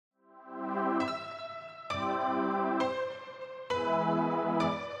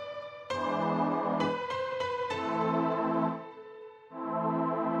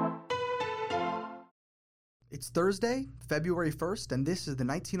It's Thursday, February 1st, and this is the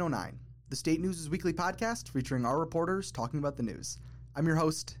 1909, the State News' weekly podcast featuring our reporters talking about the news. I'm your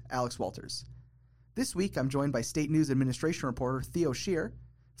host, Alex Walters. This week, I'm joined by State News Administration reporter Theo Scheer.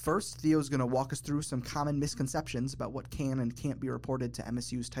 First, Theo's going to walk us through some common misconceptions about what can and can't be reported to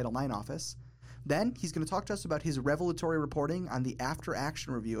MSU's Title IX office. Then, he's going to talk to us about his revelatory reporting on the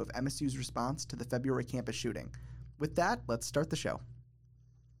after-action review of MSU's response to the February campus shooting. With that, let's start the show.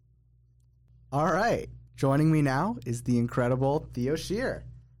 All right. Joining me now is the incredible Theo Scheer.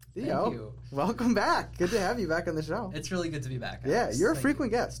 Theo, thank you. Welcome back. Good to have you back on the show. It's really good to be back. Yeah, you're a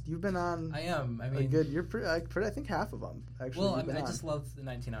frequent guest. You've been on. I am. I mean, you're pretty, I think half of them actually. Well, I just love the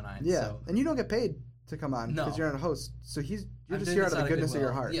 1909. Yeah, so. And you don't get paid to come on because you're on a host. So you're just here out of the goodness of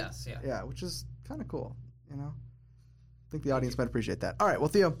your heart. Yes, yeah. Yeah, which is kind of cool. You know, I think the audience might appreciate that. All right, well,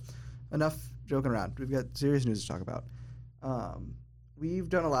 Theo, enough joking around. We've got serious news to talk about. We've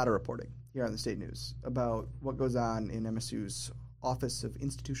done a lot of reporting here on the State News about what goes on in MSU's Office of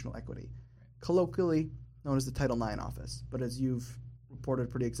Institutional Equity, colloquially known as the Title IX office. But as you've reported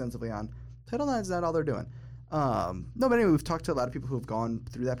pretty extensively on, Title IX is not all they're doing. No, but anyway, we've talked to a lot of people who have gone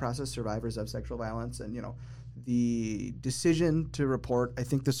through that process, survivors of sexual violence, and, you know, the decision to report, I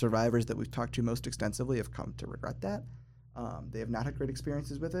think the survivors that we've talked to most extensively have come to regret that. They have not had great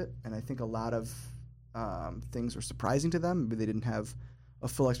experiences with it, and I think a lot of things were surprising to them. Maybe they didn't have a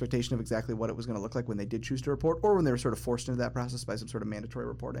full expectation of exactly what it was going to look like when they did choose to report, or when they were sort of forced into that process by some sort of mandatory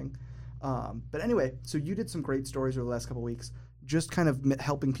reporting. But anyway, so you did some great stories over the last couple of weeks, just kind of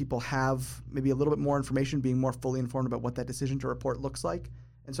helping people have maybe a little bit more information, being more fully informed about what that decision to report looks like.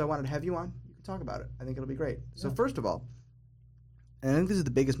 And so I wanted to have you on. You can talk about it. I think it'll be great. Yeah. So first of all, and I think this is the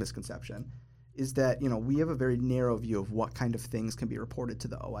biggest misconception, is that, you know, we have a very narrow view of what kind of things can be reported to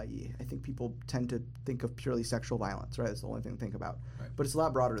the OIE. I think people tend to think of purely sexual violence, right? That's the only thing to think about. Right. But it's a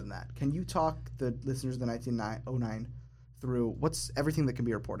lot broader than that. Can you talk the listeners of the 1909 through what's everything that can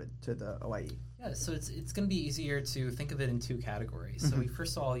be reported to the OIE? Yeah, so it's going to be easier to think of it in two categories. Mm-hmm. So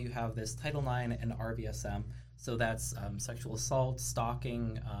first of all, you have this Title IX and RVSM. So that's sexual assault,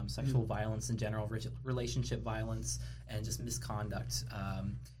 stalking, sexual violence in general, relationship violence, and just misconduct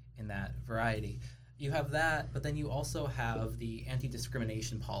in that variety. You have that, but then you also have the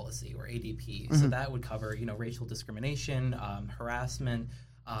anti-discrimination policy, or ADP. Mm-hmm. So that would cover, you know, racial discrimination, harassment,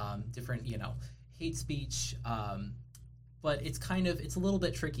 different, you know, hate speech. But it's a little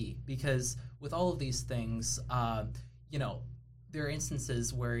bit tricky because with all of these things, you know, there are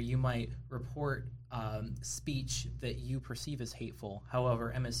instances where you might report speech that you perceive as hateful.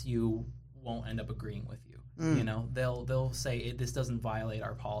 However, MSU won't end up agreeing with you. You know, they'll say this doesn't violate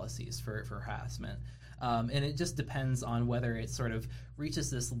our policies for harassment. And it just depends on whether it sort of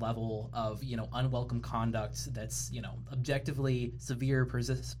reaches this level of, you know, unwelcome conduct that's, you know, objectively severe,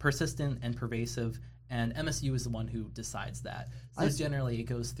 persistent, and pervasive. And MSU is the one who decides that. So generally it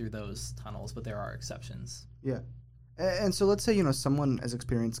goes through those tunnels, but there are exceptions. Yeah. And so let's say, you know, someone has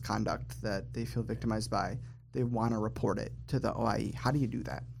experienced conduct that they feel victimized by. They want to report it to the OIE. How do you do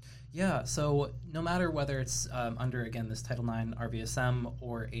that? Yeah, so no matter whether it's under, again, this Title IX, RVSM,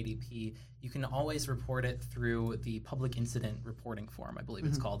 or ADP, you can always report it through the Public Incident Reporting Form, I believe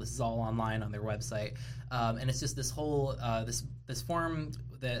it's called. This is all online on their website. And it's just this whole, this form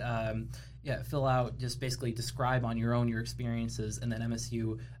that, fill out, just basically describe on your own your experiences, and then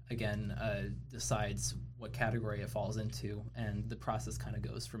MSU, again, decides what category it falls into, and the process kind of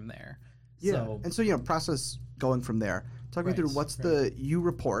goes from there. Yeah, and so, you know, process going from there. Talk me through you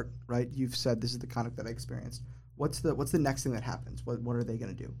report, right? You've said this is the conduct that I experienced. What's the next thing that happens? What are they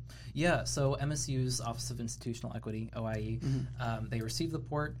going to do? Yeah, so MSU's Office of Institutional Equity, OIE, they receive the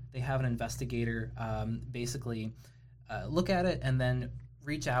report. They have an investigator basically look at it and then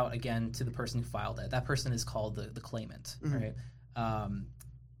reach out again to the person who filed it. That person is called the claimant, right?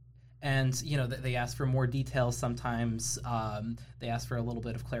 And, you know, they ask for more details sometimes. They ask for a little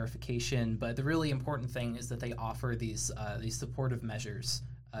bit of clarification. But the really important thing is that they offer these supportive measures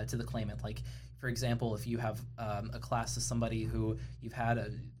to the claimant. Like, for example, if you have a class of somebody who you've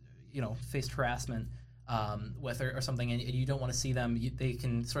had faced harassment with or something, and you don't want to see them, they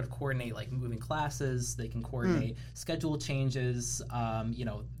can sort of coordinate, like, moving classes. They can coordinate schedule changes.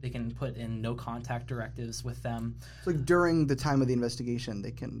 They can put in no contact directives with them. So, like, during the time of the investigation,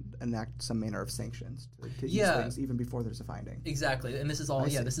 they can enact some manner of sanctions to ease things even before there's a finding. Exactly, and this is all.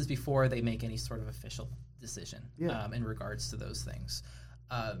 This is before they make any sort of official decision in regards to those things.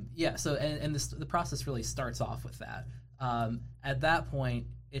 So the process really starts off with that. At that point,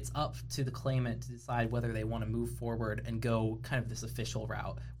 it's up to the claimant to decide whether they want to move forward and go kind of this official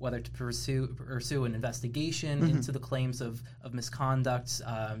route, whether to pursue an investigation into the claims of misconduct,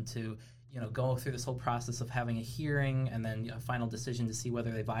 to go through this whole process of having a hearing and then a final decision to see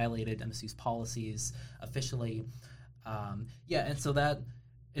whether they violated MSU's policies officially. And so that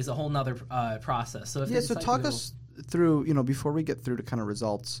is a whole nother process. So so talk us through, before we get through to kind of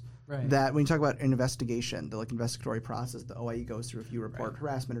results, that when you talk about an investigation, the investigatory process the OIE goes through, if you report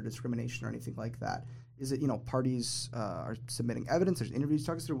harassment or discrimination or anything like that, is it, parties are submitting evidence, there's interviews?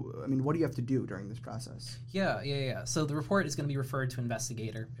 Talk us through, what do you have to do during this process? Yeah. So the report is going to be referred to an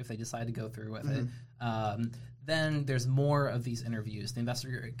investigator if they decide to go through with it. Then there's more of these interviews. The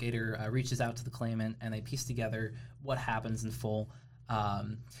investigator reaches out to the claimant and they piece together what happens in full.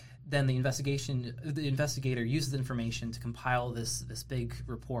 Then the investigator uses information to compile this big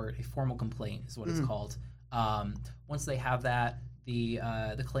report. A formal complaint is what it's called. Once they have that,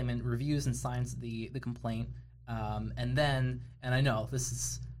 the claimant reviews and signs the complaint, and I know this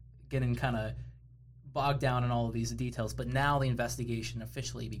is getting kind of bogged down in all of these details, but now the investigation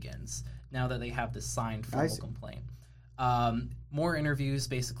officially begins. Now that they have this signed formal complaint. More interviews,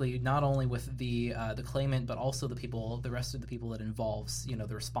 basically, not only with the claimant, but also the rest of the people that involves,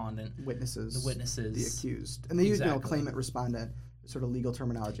 the respondent, the witnesses, the accused, and they use claimant, respondent, sort of legal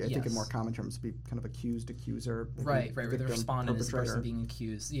terminology. I think in more common terms, to be kind of accused, accuser, right. The respondent is the person being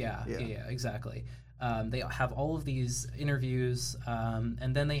accused. Yeah, exactly. They have all of these interviews,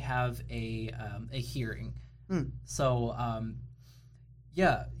 and then they have a hearing. So.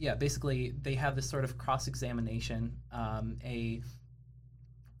 Basically, they have this sort of cross-examination,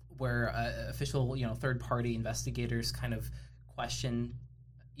 where official, third-party investigators kind of question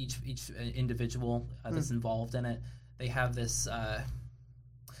each individual that's involved in it. They have this.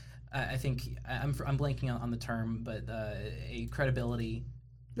 I think I'm blanking on the term, but a credibility.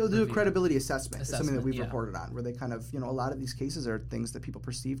 They'll do a credibility assessment. It's something that we've reported on, where they kind of, a lot of these cases are things that people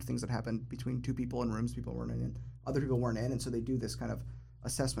perceived, things that happened between two people in rooms people weren't in, other people weren't in, and so they do this kind of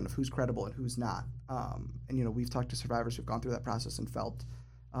assessment of who's credible and who's not. And we've talked to survivors who've gone through that process and felt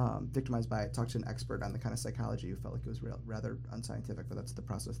victimized by it. Talked to an expert on the kind of psychology who felt like it was rather unscientific, but that's the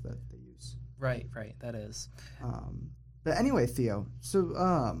process that they use. Right, that is. But anyway, Theo,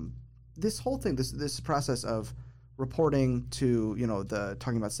 so this whole thing, this process of reporting to, the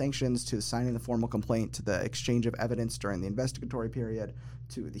talking about sanctions, to signing the formal complaint, to the exchange of evidence during the investigatory period,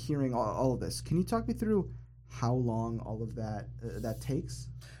 to the hearing, all of this. Can you talk me through how long all of that takes?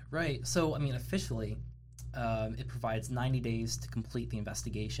 Right. So, officially, it provides 90 days to complete the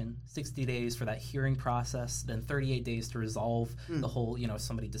investigation, 60 days for that hearing process, then 38 days to resolve the whole, if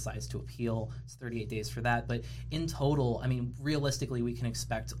somebody decides to appeal, it's 38 days for that. But in total, realistically, we can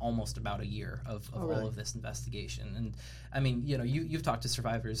expect almost about a year of all of this investigation. And, you've talked to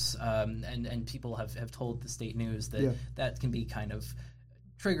survivors, and people have told the state news that that can be kind of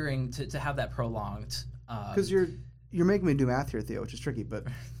triggering to have that prolonged. Because you're making me do math here, Theo, which is tricky, but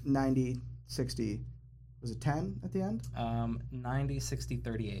 90, 60, was it 10 at the end? 90, 60,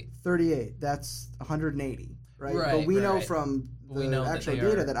 38. 38, that's 180, right? But we know from the actual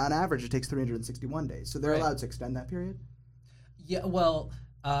data that on average it takes 361 days. So they're allowed to extend that period? Yeah, well,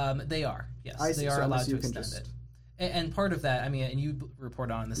 they are, yes. They are allowed to extend it. And part of that, and you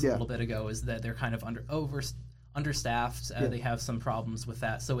reported on this a little bit ago, is that they're kind of understaffed. They have some problems with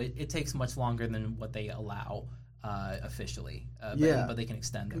that, so it takes much longer than what they allow officially. But they can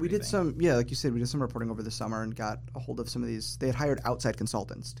extend everything. We did some, like you said, we did some reporting over the summer and got a hold of some of these. They had hired outside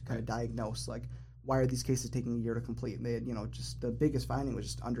consultants to kind of diagnose, why are these cases taking a year to complete? And they had, just the biggest finding was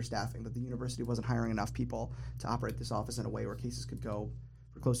just understaffing, that the university wasn't hiring enough people to operate this office in a way where cases could go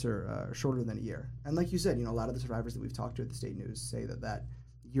for shorter than a year. And like you said, a lot of the survivors that we've talked to at the state news say that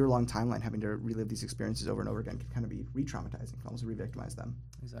year-long timeline, having to relive these experiences over and over again, can kind of be re-traumatizing, can almost re-victimize them.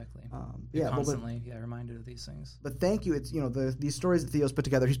 Exactly. Constantly reminded of these things. But thank you. It's these stories that Theo's put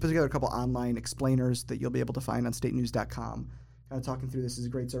together. He's put together a couple online explainers that you'll be able to find on statenews.com. Kind of talking through this is a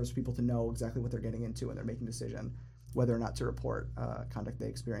great service for people to know exactly what they're getting into when they're making a decision whether or not to report conduct they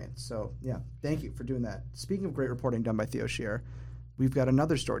experience. So thank you for doing that. Speaking of great reporting done by Theo Scheer, we've got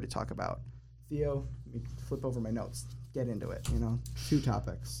another story to talk about. Theo, let me flip over my notes. Get into it, 2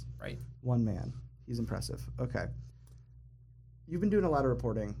 topics. Right. 1 man. He's impressive. Okay. You've been doing a lot of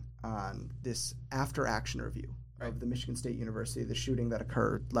reporting on this after-action review of the Michigan State University, the shooting that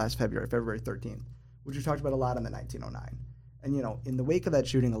occurred last February 13th, which we talked about a lot in the 1909. And, in the wake of that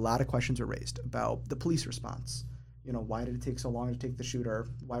shooting, a lot of questions were raised about the police response. Why did it take so long to take the shooter?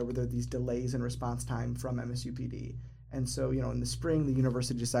 Why were there these delays in response time from MSUPD? And so, in the spring, the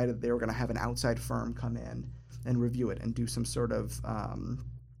university decided that they were going to have an outside firm come in and review it and do some sort of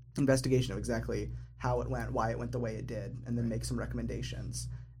investigation of exactly how it went, why it went the way it did, and then make some recommendations.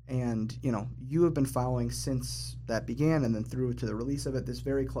 And, you have been following since that began and then through to the release of it this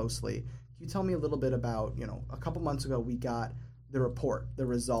very closely. Can you tell me a little bit about, a couple months ago we got the report, the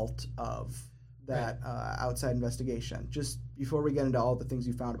result of that outside investigation. Just before we get into all the things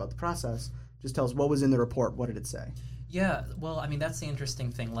you found about the process, just tell us what was in the report. What did it say? Yeah, well, I mean, that's the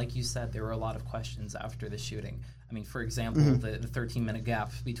interesting thing. Like you said, there were a lot of questions after the shooting. I mean, for example, the 13-minute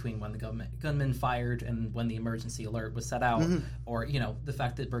gap between when the gunman fired and when the emergency alert was set out, or, the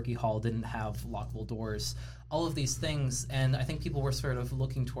fact that Berkey Hall didn't have lockable doors, all of these things. And I think people were sort of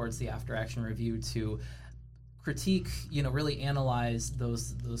looking towards the after-action review to critique, really analyze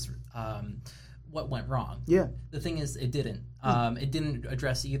those what went wrong. Yeah. The thing is, it didn't. It didn't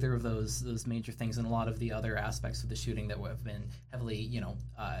address either of those major things and a lot of the other aspects of the shooting that have been heavily,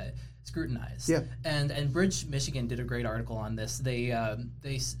 scrutinized. Yeah. And Bridge, Michigan did a great article on this.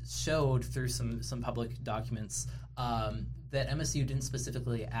 They showed through some public documents that MSU didn't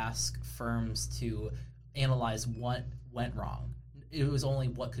specifically ask firms to analyze what went wrong. It was only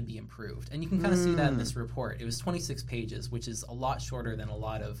what could be improved. And you can kind of see that in this report. It was 26 pages, which is a lot shorter than a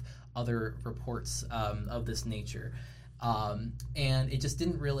lot of other reports of this nature. And it just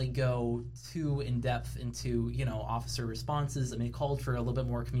didn't really go too in-depth into, officer responses. I mean, it called for a little bit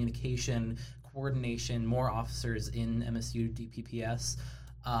more communication, coordination, more officers in MSU DPPS,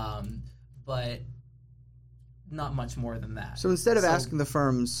 but not much more than that. So instead of asking the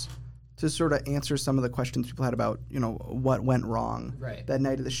firms to sort of answer some of the questions people had about, what went wrong that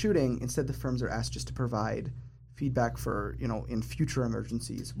night of the shooting, instead the firms are asked just to provide feedback for, in future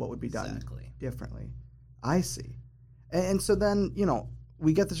emergencies, what would be done differently. I see. And so then,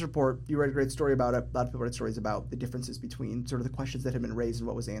 we get this report. You write a great story about it. A lot of people write stories about the differences between sort of the questions that had been raised and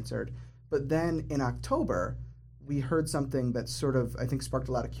what was answered. But then in October, we heard something that sort of, I think, sparked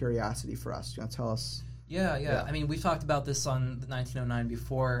a lot of curiosity for us. You want to tell us? Yeah. I mean, we've talked about this on the 1909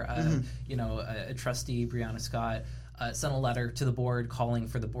 before. A trustee, Brianna Scott, sent a letter to the board calling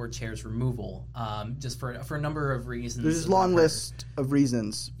for the board chair's removal, just for a number of reasons. There's this long list of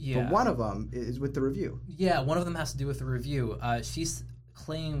reasons, but one of them is with the review. Yeah, one of them has to do with the review. She's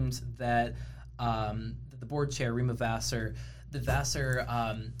claimed that the board chair, Rima Vassar,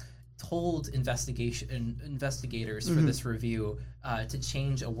 told investigators for this review to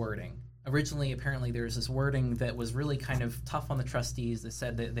change a wording. Originally, apparently, there was this wording that was really kind of tough on the trustees. They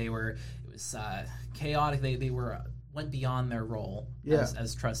said that it was chaotic. They went beyond their role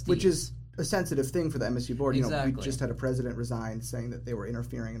as trustees. Which is a sensitive thing for the MSU board. Exactly. We just had a president resign saying that they were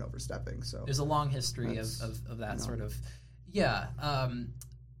interfering and overstepping. So there's a long history of that sort of,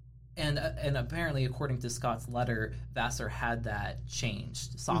 And apparently, according to Scott's letter, Vassar had that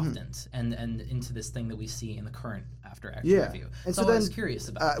changed, softened, and into this thing that we see in the current after-action review. And so I was curious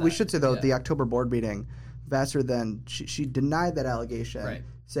about that. We should say, though, the October board meeting, Vassar then, she denied that allegation,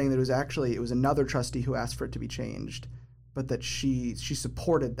 saying that it was another trustee who asked for it to be changed, but that she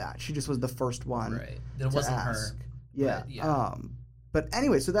supported that. She just was the first one that it wasn't ask. her. Yeah. But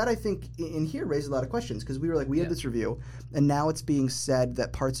anyway, so that I think in here raised a lot of questions because we were like, we had this review, and now it's being said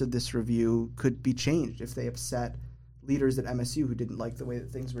that parts of this review could be changed if they upset leaders at MSU who didn't like the way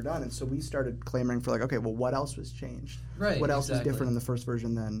that things were done. And so we started clamoring for like, okay, well, what else was changed? What else was different in the first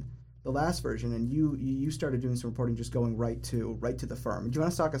version than the last version? And you started doing some reporting, just going right to the firm. Do you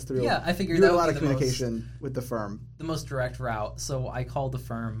want to talk us through? Yeah, I figured you that had a would lot be of communication with the firm. The most direct route. So I called the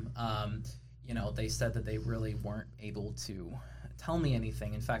firm. They said that they really weren't able to tell me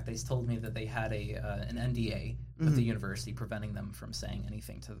anything. In fact, they told me that they had an NDA with the university preventing them from saying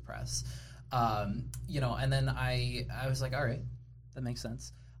anything to the press. And then I was like, all right, that makes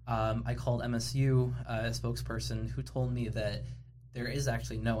sense. I called MSU, a spokesperson, who told me that there is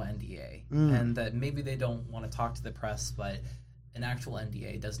actually no NDA and that maybe they don't want to talk to the press, but an actual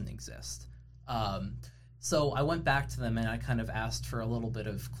NDA doesn't exist. So I went back to them and I kind of asked for a little bit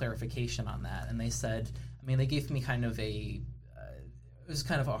of clarification on that. And they said, they gave me kind of it was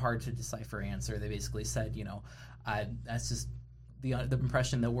kind of a hard to decipher answer. They basically said, that's just the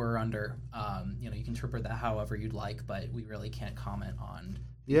impression that we're under. You can interpret that however you'd like, but we really can't comment on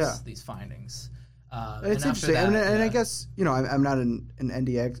these findings. It's interesting. I guess, I'm not an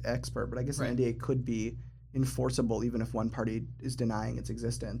NDA expert, but I guess an NDA could be enforceable even if one party is denying its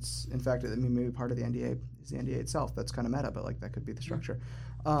existence. In fact, maybe part of the NDA is the NDA itself. That's kind of meta, but that could be the structure.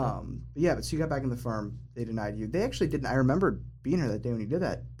 But so you got back in the firm. They denied you. They actually didn't. I remember being here that day when you did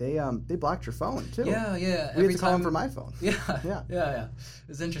that. They blocked your phone too. Yeah. We had to call them from my phone. Yeah. It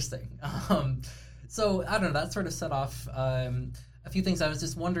was interesting. So I don't know. That sort of set off a few things. I was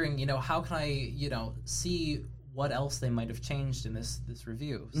just wondering, how can I, see what else they might have changed in this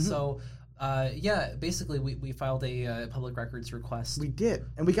review. So. Basically, we filed a public records request. We did,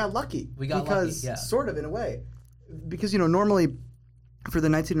 and we got lucky. Sort of in a way, because normally for the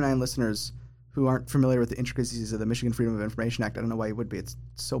 1909 listeners who aren't familiar with the intricacies of the Michigan Freedom of Information Act, I don't know why you would be. It's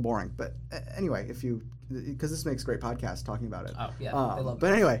so boring. But anyway, because this makes a great podcast talking about it. Oh, yeah, they love it.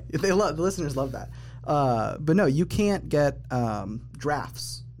 But anyway, the listeners love that. But no, you can't get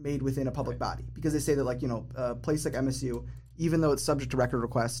drafts made within a public body because they say that, like, a place like MSU, even though it's subject to record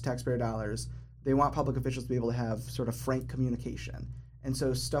requests, taxpayer dollars, they want public officials to be able to have sort of frank communication. And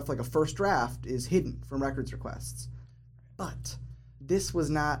so stuff like a first draft is hidden from records requests. But this was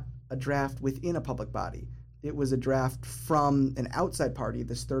not a draft within a public body. It was a draft from an outside party,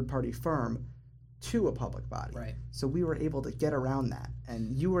 this third-party firm, to a public body. Right. So we were able to get around that,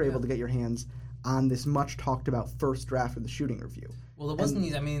 and you were able to get your hands on this much-talked-about first draft of the shooting review. Well, it wasn't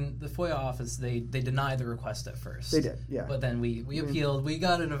easy. I mean, the FOIA office, they denied the request at first. They did, yeah. But then we appealed. We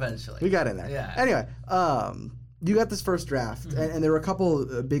got it eventually. We got in there. Yeah. Anyway, you got this first draft, and there were a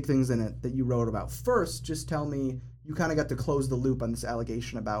couple big things in it that you wrote about. First, just tell me, you kind of got to close the loop on this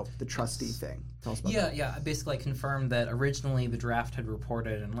allegation about the trustee thing. Tell us about that. Yeah. Basically, I confirmed that originally the draft had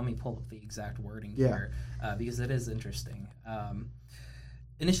reported, and let me pull up the exact wording here, because it is interesting.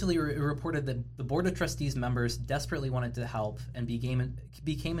 Initially, it reported that the Board of Trustees members desperately wanted to help and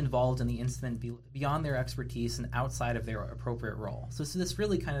became involved in the incident beyond their expertise and outside of their appropriate role. So this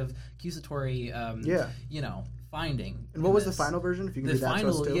really kind of accusatory, finding. And what was the final version? If you can read that to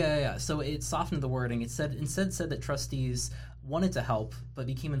us too? Yeah. So it softened the wording. It said that trustees wanted to help, but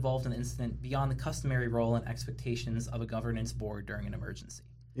became involved in the incident beyond the customary role and expectations of a governance board during an emergency.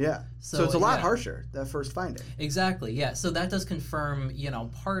 Yeah. So it's a lot harsher, that first finding. Exactly, yeah. So that does confirm,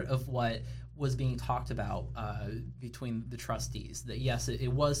 part of what was being talked about between the trustees. That, yes, it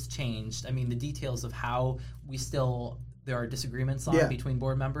was changed. I mean, the details of how there are disagreements on between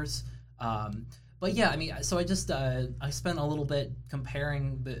board members. But yeah, I mean, so I just I spent a little bit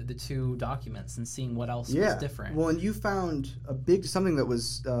comparing the two documents and seeing what else was different. Well, and you found something that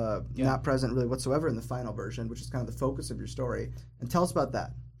was not present really whatsoever in the final version, which is kind of the focus of your story. And tell us about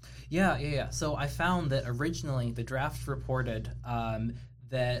that. Yeah. So I found that originally the draft reported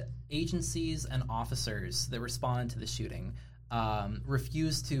that agencies and officers that responded to the shooting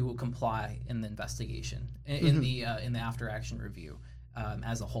refused to comply in the investigation in the after action review.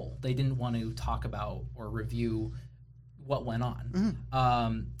 As a whole, they didn't want to talk about or review what went on,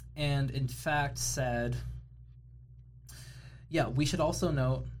 and in fact said, we should also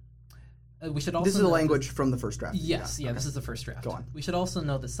note. This is the language from the first draft. Yes, this is the first draft. Go on. We should also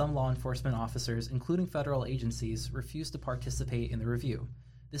note that some law enforcement officers, including federal agencies, refused to participate in the review.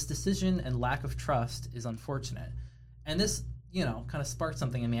 This decision and lack of trust is unfortunate, and this kind of sparked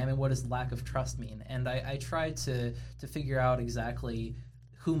something in me. I mean, what does lack of trust mean? And I tried to figure out exactly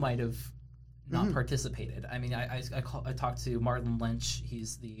who might have not participated. I mean, I talked to Marlon Lynch.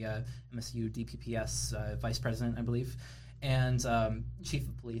 He's the MSU DPPS vice president, I believe, and chief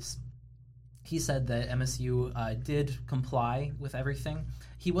of police. He said that MSU did comply with everything.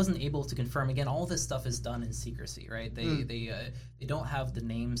 He wasn't able to confirm. Again, all this stuff is done in secrecy, right? They don't have the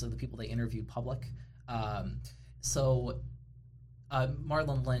names of the people they interviewed public.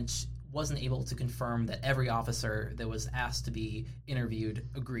 Marlon Lynch wasn't able to confirm that every officer that was asked to be interviewed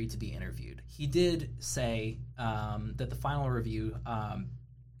agreed to be interviewed. He did say that the final review,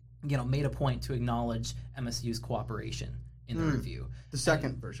 made a point to acknowledge MSU's cooperation in the review. The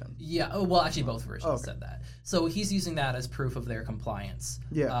second version. Yeah. Oh, well, actually, both versions said that. So he's using that as proof of their compliance.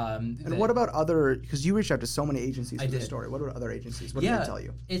 Yeah. And what about because you reached out to so many agencies for this story. What about other agencies? What did they tell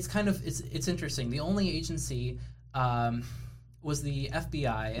you? It's it's interesting. The only agency was the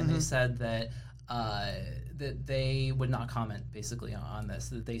FBI, and they said that that they would not comment basically on this.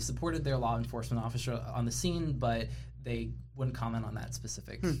 That they supported their law enforcement officer on the scene, but they wouldn't comment on that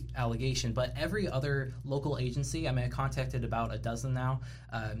specific allegation. But every other local agency, I contacted about a dozen now,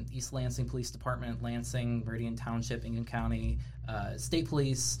 East Lansing Police Department, Lansing, Meridian Township, Ingham County, State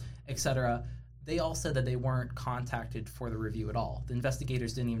Police, etc. They all said that they weren't contacted for the review at all. The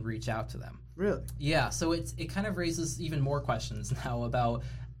investigators didn't even reach out to them. Really? Yeah, so it kind of raises even more questions now about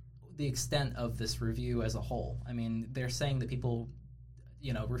the extent of this review as a whole. I mean, they're saying that people,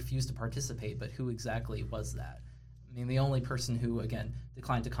 refused to participate, but who exactly was that? I mean, the only person who, again,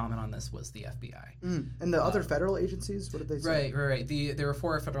 declined to comment on this was the FBI. And the other federal agencies, what did they say? Right. There were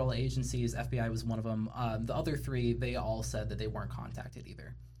 4 federal agencies. FBI was one of them. The other 3, they all said that they weren't contacted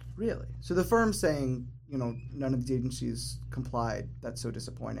either. Really? So the firm's saying, none of these agencies complied. That's so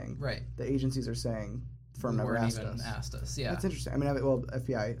disappointing. Right. The agencies are saying the firm never asked us. Yeah. That's interesting. I mean,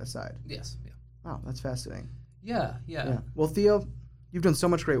 FBI aside. Yes. Yeah. Wow, that's fascinating. Yeah. Well, Theo, you've done so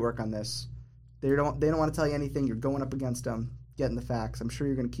much great work on this. They don't want to tell you anything. You're going up against them, getting the facts. I'm sure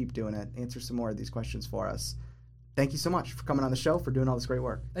you're going to keep doing it. Answer some more of these questions for us. thank you so much for coming on the show, for doing all this great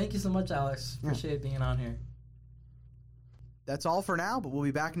work. Thank you so much, Alex. Appreciate being on here. That's all for now, but we'll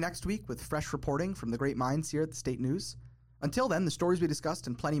be back next week with fresh reporting from the great minds here at the State News. Until then, the stories we discussed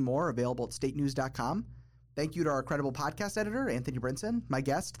and plenty more are available at statenews.com. Thank you to our credible podcast editor, Anthony Brinson, my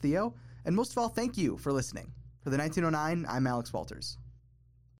guest, Theo, and most of all, thank you for listening. For the 1909, I'm Alex Walters.